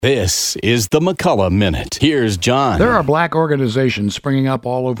This is the McCulloch Minute. Here's John. There are black organizations springing up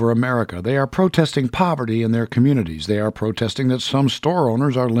all over America. They are protesting poverty in their communities. They are protesting that some store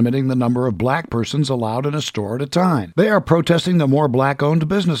owners are limiting the number of black persons allowed in a store at a time. They are protesting that more black-owned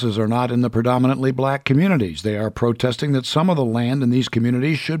businesses are not in the predominantly black communities. They are protesting that some of the land in these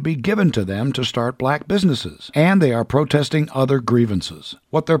communities should be given to them to start black businesses. And they are protesting other grievances.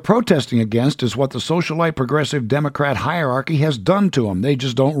 What they're protesting against is what the socialite progressive Democrat hierarchy has done to them. They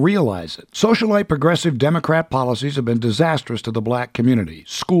just don't realize it. Socialite progressive Democrat policies have been disastrous to the black community.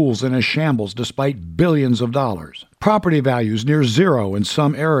 Schools in a shambles despite billions of dollars. Property values near zero in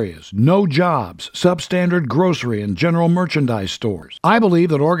some areas. No jobs. Substandard grocery and general merchandise stores. I believe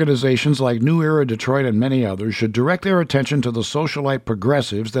that organizations like New Era Detroit and many others should direct their attention to the socialite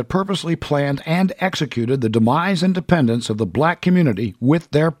progressives that purposely planned and executed the demise and dependence of the black community with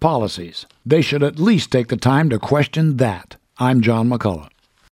their policies. They should at least take the time to question that. I'm John McCulloch.